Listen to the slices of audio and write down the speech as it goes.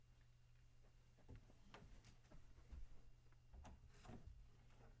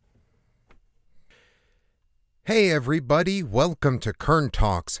Hey everybody, welcome to Kern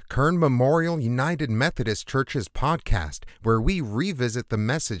Talks, Kern Memorial United Methodist Church's podcast, where we revisit the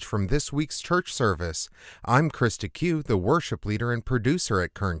message from this week's church service. I'm Krista Q, the worship leader and producer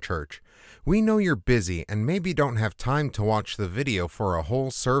at Kern Church. We know you're busy and maybe don't have time to watch the video for a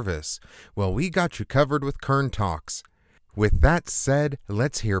whole service. Well, we got you covered with Kern Talks. With that said,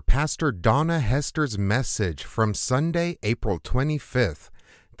 let's hear Pastor Donna Hester's message from Sunday, April 25th,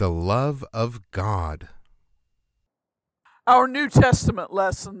 The Love of God. Our New Testament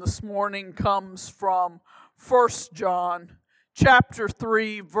lesson this morning comes from 1 John chapter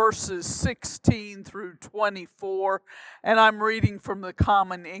 3, verses 16 through 24, and I'm reading from the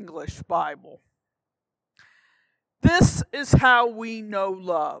Common English Bible. This is how we know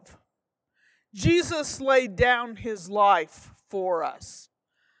love. Jesus laid down his life for us,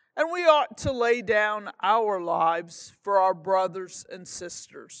 and we ought to lay down our lives for our brothers and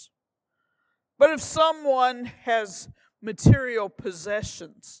sisters. But if someone has material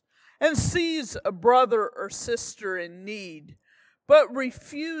possessions and sees a brother or sister in need, but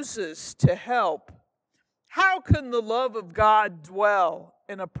refuses to help, how can the love of God dwell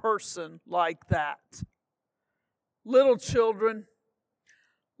in a person like that? Little children,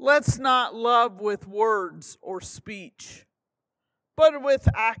 let's not love with words or speech, but with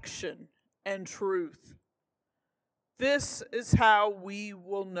action and truth. This is how we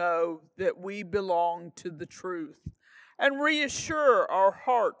will know that we belong to the truth and reassure our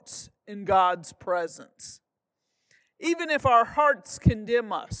hearts in God's presence. Even if our hearts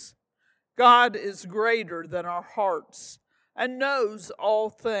condemn us, God is greater than our hearts and knows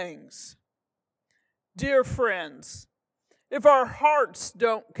all things. Dear friends, if our hearts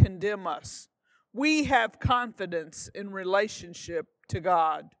don't condemn us, we have confidence in relationship to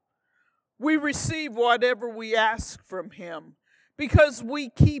God. We receive whatever we ask from Him because we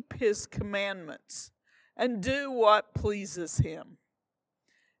keep His commandments and do what pleases Him.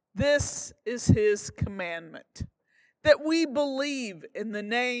 This is His commandment, that we believe in the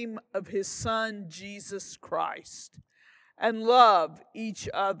name of His Son, Jesus Christ, and love each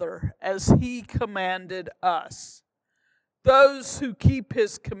other as He commanded us. Those who keep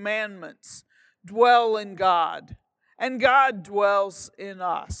His commandments dwell in God, and God dwells in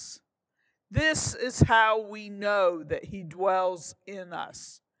us. This is how we know that He dwells in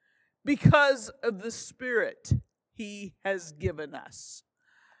us, because of the Spirit He has given us.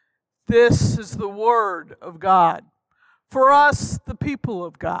 This is the Word of God for us, the people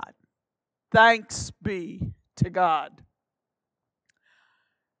of God. Thanks be to God.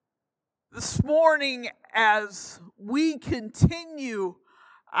 This morning, as we continue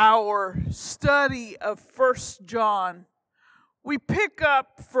our study of 1 John, we pick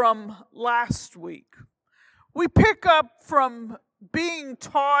up from last week. We pick up from being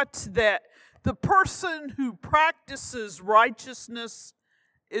taught that the person who practices righteousness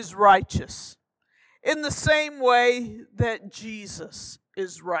is righteous, in the same way that Jesus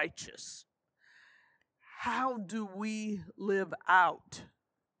is righteous. How do we live out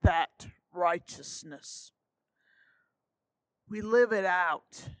that righteousness? We live it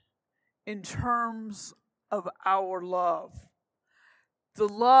out in terms of our love. The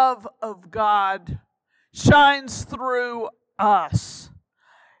love of God shines through us.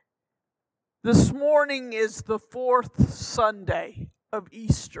 This morning is the fourth Sunday of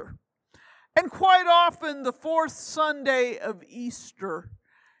Easter. And quite often the fourth Sunday of Easter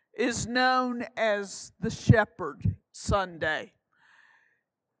is known as the Shepherd Sunday.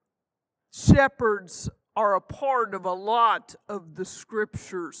 Shepherds are a part of a lot of the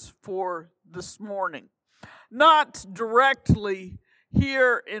scriptures for this morning. Not directly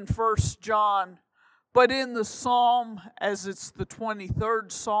here in 1 John, but in the Psalm, as it's the 23rd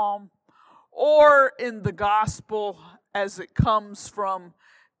Psalm, or in the Gospel as it comes from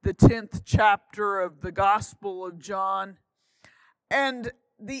the 10th chapter of the Gospel of John. And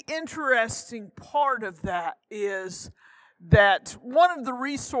the interesting part of that is that one of the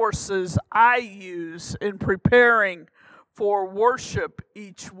resources I use in preparing for worship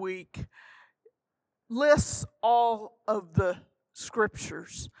each week lists all of the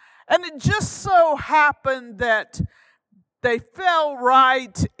scriptures. And it just so happened that they fell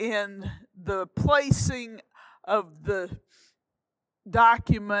right in the placing of the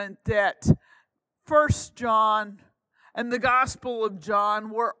document that 1 John and the Gospel of John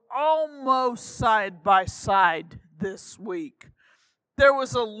were almost side by side this week. There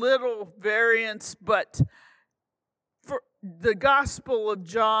was a little variance, but for the Gospel of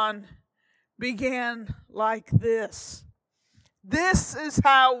John began like this. This is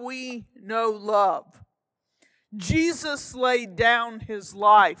how we know love. Jesus laid down his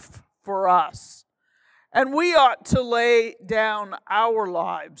life for us, And we ought to lay down our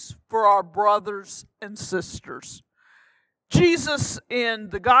lives for our brothers and sisters. Jesus in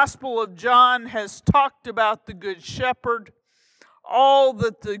the Gospel of John has talked about the Good Shepherd, all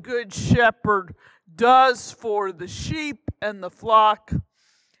that the Good Shepherd does for the sheep and the flock,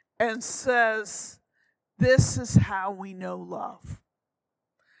 and says, this is how we know love.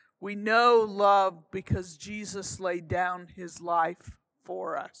 We know love because Jesus laid down his life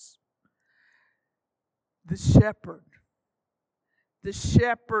for us. The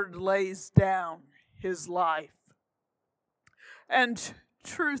shepherd lays down his life. And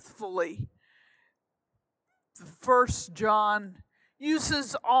truthfully, 1 John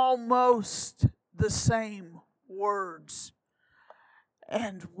uses almost the same words.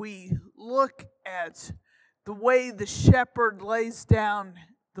 And we look at the way the shepherd lays down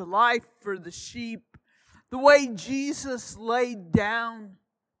the life for the sheep, the way Jesus laid down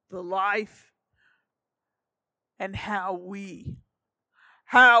the life, and how we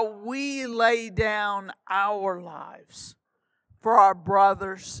lay down our lives for our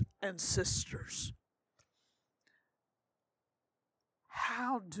brothers and sisters.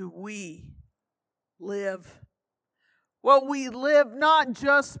 How do we live? Well, we live not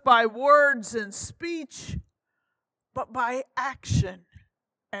just by words and speech, but by action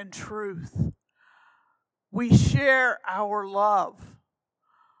and truth. We share our love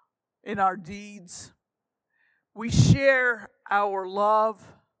in our deeds. We share our love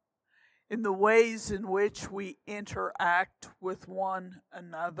in the ways in which we interact with one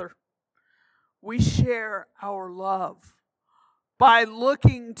another. We share our love by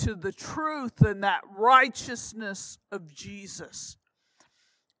looking to the truth and that righteousness of Jesus.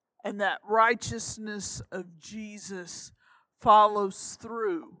 And that righteousness of Jesus follows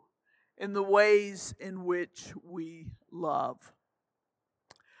through in the ways in which we love.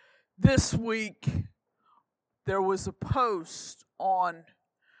 This week, there was a post on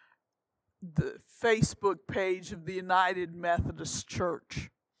the Facebook page of the United Methodist Church.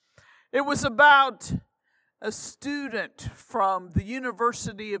 It was about a student from the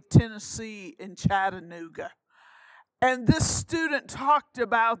University of Tennessee in Chattanooga. And this student talked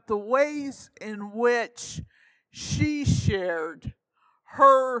about the ways in which she shared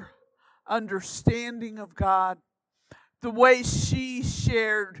her understanding of God, the way she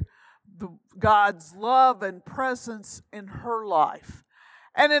shared God's love and presence in her life.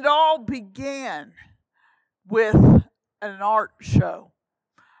 And it all began with an art show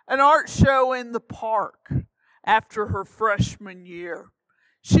in the park after her freshman year.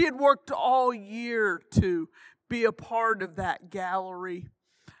 She had worked all year to be a part of that gallery.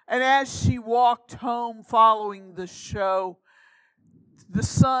 And as she walked home following the show, the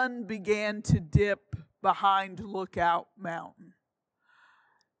sun began to dip behind Lookout Mountain.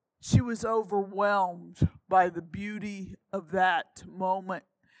 She was overwhelmed by the beauty of that moment.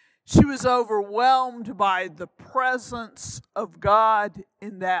 She was overwhelmed by the presence of God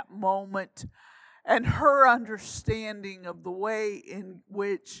in that moment and her understanding of the way in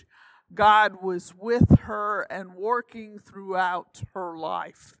which God was with her and working throughout her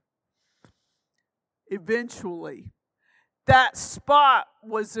life. Eventually, that spot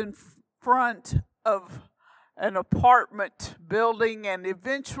was in front of an apartment building, and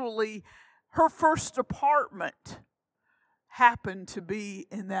eventually her first apartment happened to be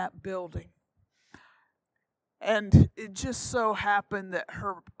in that building. And it just so happened that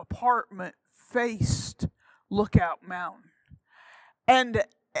her apartment faced Lookout Mountain. And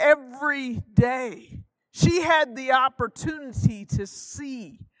every day she had the opportunity to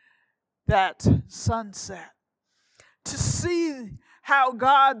see that sunset, to see how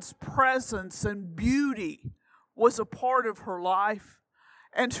God's presence and beauty was a part of her life,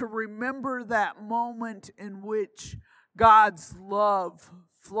 and to remember that moment in which God's love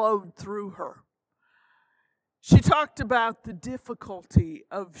flowed through her. She talked about the difficulty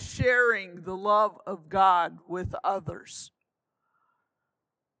of sharing the love of God with others.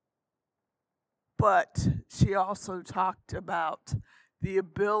 But she also talked about the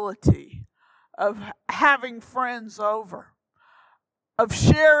ability of having friends over, of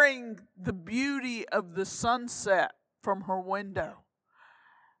sharing the beauty of the sunset from her window,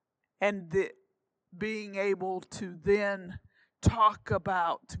 and being able to then talk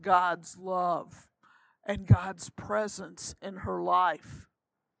about God's love and God's presence in her life.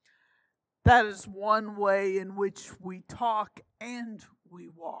 That is one way in which we talk and we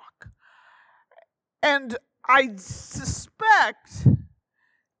walk. And I suspect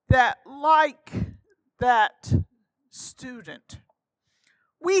that, like that student,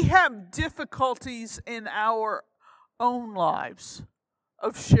 we have difficulties in our own lives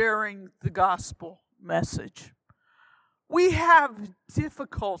of sharing the gospel message. We have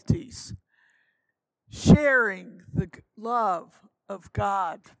difficulties sharing the love of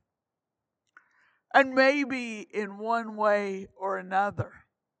God. And maybe in one way or another,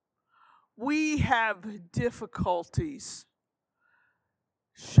 we have difficulties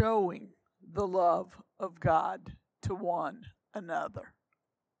showing the love of God to one another.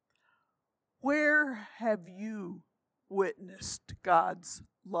 Where have you witnessed God's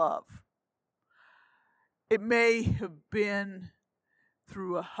love? It may have been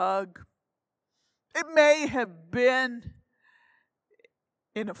through a hug. It may have been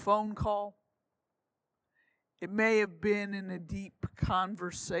in a phone call. It may have been in a deep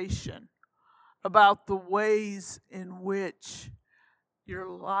conversation about the ways in which your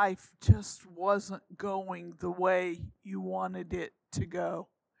life just wasn't going the way you wanted it to go.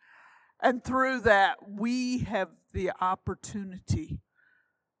 And through that, we have the opportunity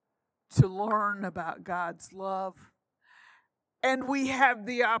to learn about God's love. And we have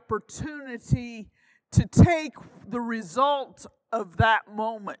the opportunity to take the result of that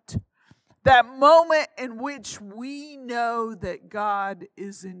moment in which we know that God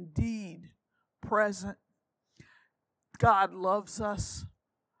is indeed present. God loves us.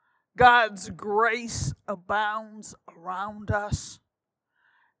 God's grace abounds around us.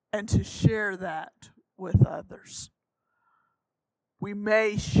 And to share that with others. We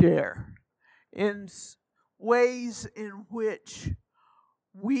may share in ways in which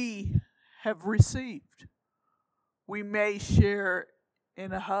we have received. We may share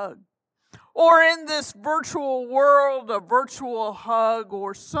in a hug. Or in this virtual world, a virtual hug,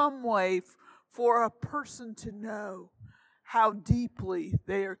 or some way for a person to know how deeply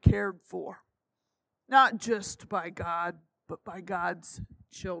they are cared for. Not just by God, but by God's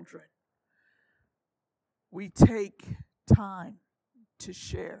children. We take time to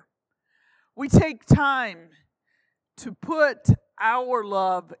share. We take time to put our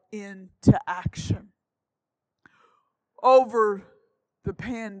love into action. Over the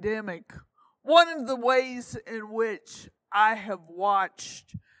pandemic, one of the ways in which I have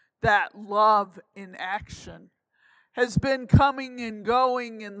watched that love in action has been coming and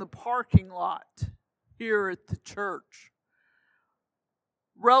going in the parking lot here at the church.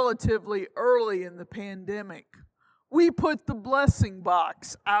 Relatively early in the pandemic, we put the blessing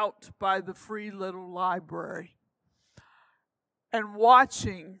box out by the free little library. And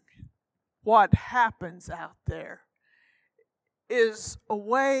watching what happens out there is a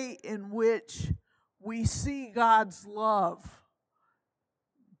way in which we see God's love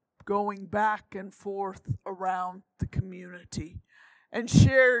going back and forth around the community and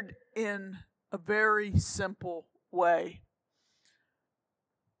shared in a very simple way.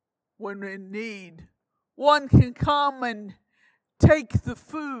 When in need, one can come and take the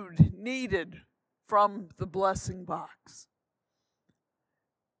food needed from the blessing box.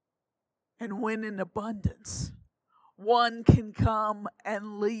 And when in abundance, one can come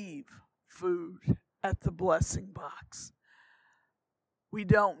and leave food at the blessing box. We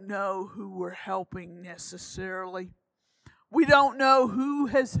don't know who we're helping necessarily. We don't know who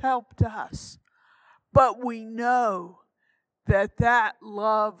has helped us. But we know that that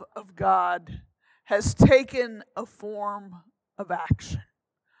love of God has taken a form of action.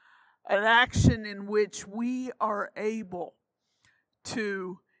 An action in which we are able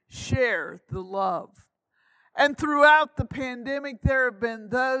to share the love. And throughout the pandemic, there have been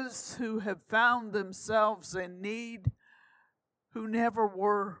those who have found themselves in need who never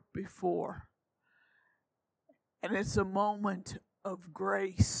were before. And it's a moment of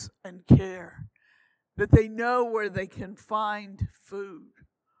grace and care that they know where they can find food,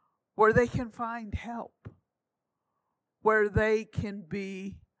 where they can find help, where they can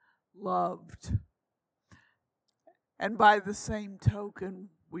be loved. And by the same token,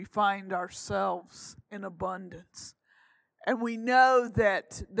 we find ourselves in abundance. And we know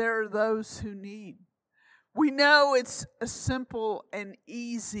that there are those who need. We know it's a simple and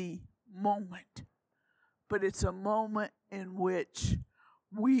easy moment, but it's a moment in which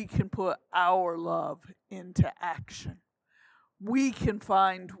we can put our love into action. We can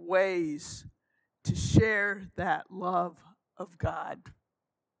find ways to share that love of God.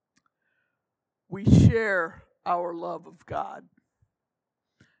 We share our love of God,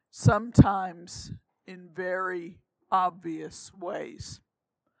 sometimes in very obvious ways.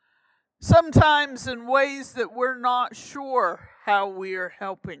 Sometimes in ways that we're not sure how we are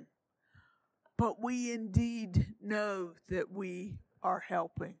helping. But we indeed know that we are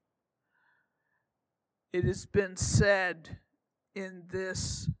helping. It has been said in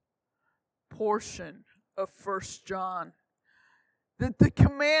this portion of 1 John that the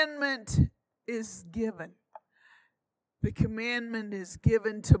commandment is given. The commandment is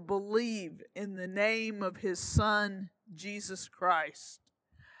given to believe in the name of His Son, Jesus Christ,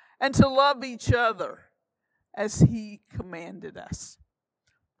 and to love each other as He commanded us.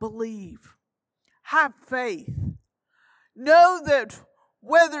 Believe. Have faith. Know that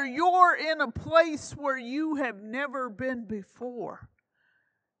whether you're in a place where you have never been before,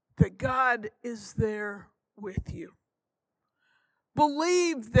 that God is there with you.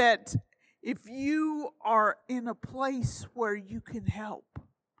 Believe that if you are in a place where you can help,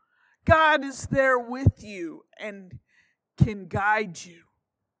 God is there with you and can guide you.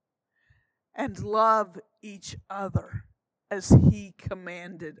 And love each other as He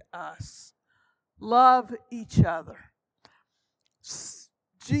commanded us. Love each other.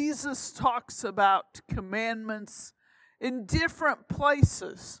 Jesus talks about commandments in different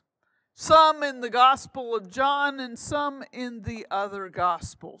places. Some in the Gospel of John and some in the other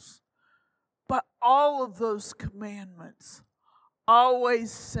Gospels. But all of those commandments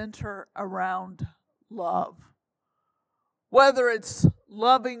always center around love. Whether it's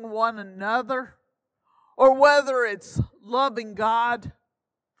loving one another, or whether it's loving God,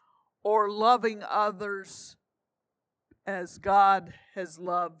 or loving others as God has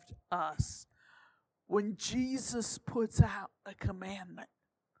loved us. When Jesus puts out a commandment,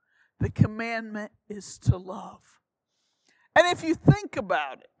 the commandment is to love. And if you think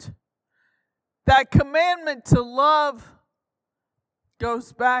about it, that commandment to love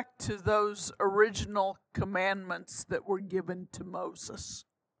goes back to those original commandments that were given to Moses.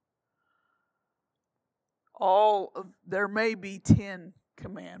 There may be 10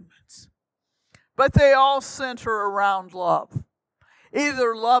 commandments, but they all center around love.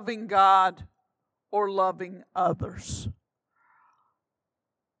 Either loving God or loving others.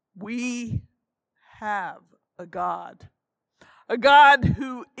 We have a God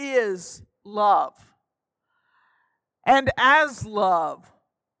who is love. And as love,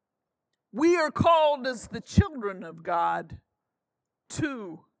 we are called as the children of God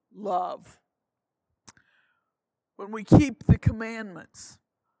to love. When we keep the commandments,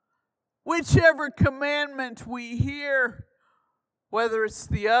 whichever commandment we hear, whether it's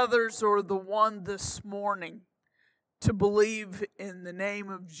the others or the one this morning, to believe in the name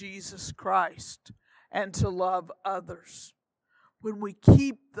of Jesus Christ and to love others. When we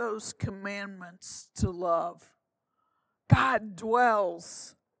keep those commandments to love, God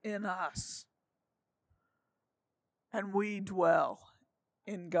dwells in us, and we dwell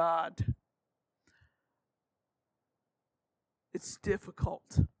in God. It's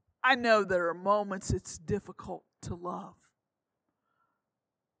difficult. I know there are moments it's difficult to love,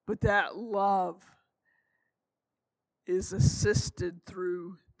 but that love is assisted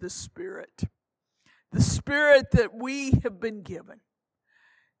through the Spirit. The Spirit that we have been given,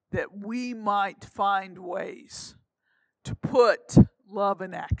 that we might find ways to put love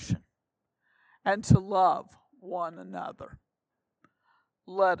in action and to love one another.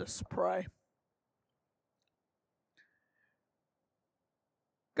 Let us pray.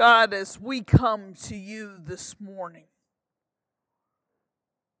 God, as we come to you this morning,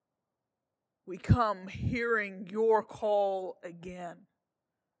 we come hearing your call again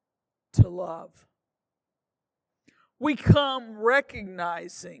to love. We come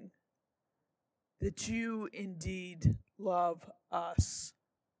recognizing that you indeed love us.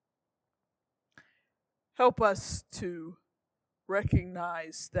 Help us to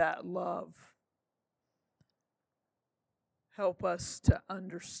recognize that love. Help us to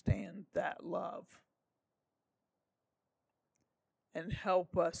understand that love. And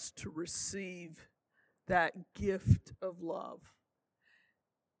help us to receive that gift of love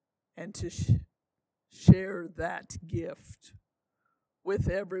and to share that gift with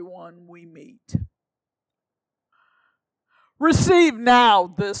everyone we meet. Receive now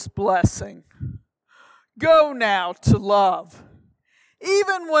this blessing. Go now to love,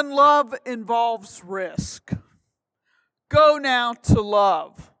 even when love involves risk. Go now to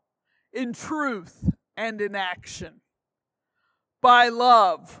love in truth and in action. By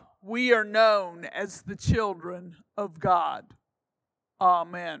love, we are known as the children of God.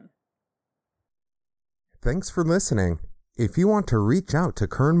 Amen. Thanks for listening. If you want to reach out to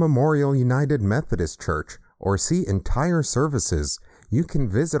Kern Memorial United Methodist Church or see entire services, you can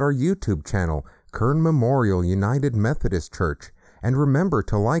visit our YouTube channel, Kern Memorial United Methodist Church, and remember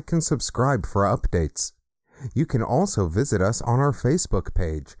to like and subscribe for updates. You can also visit us on our Facebook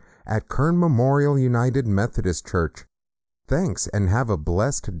page at Kern Memorial United Methodist Church. Thanks and have a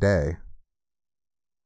blessed day.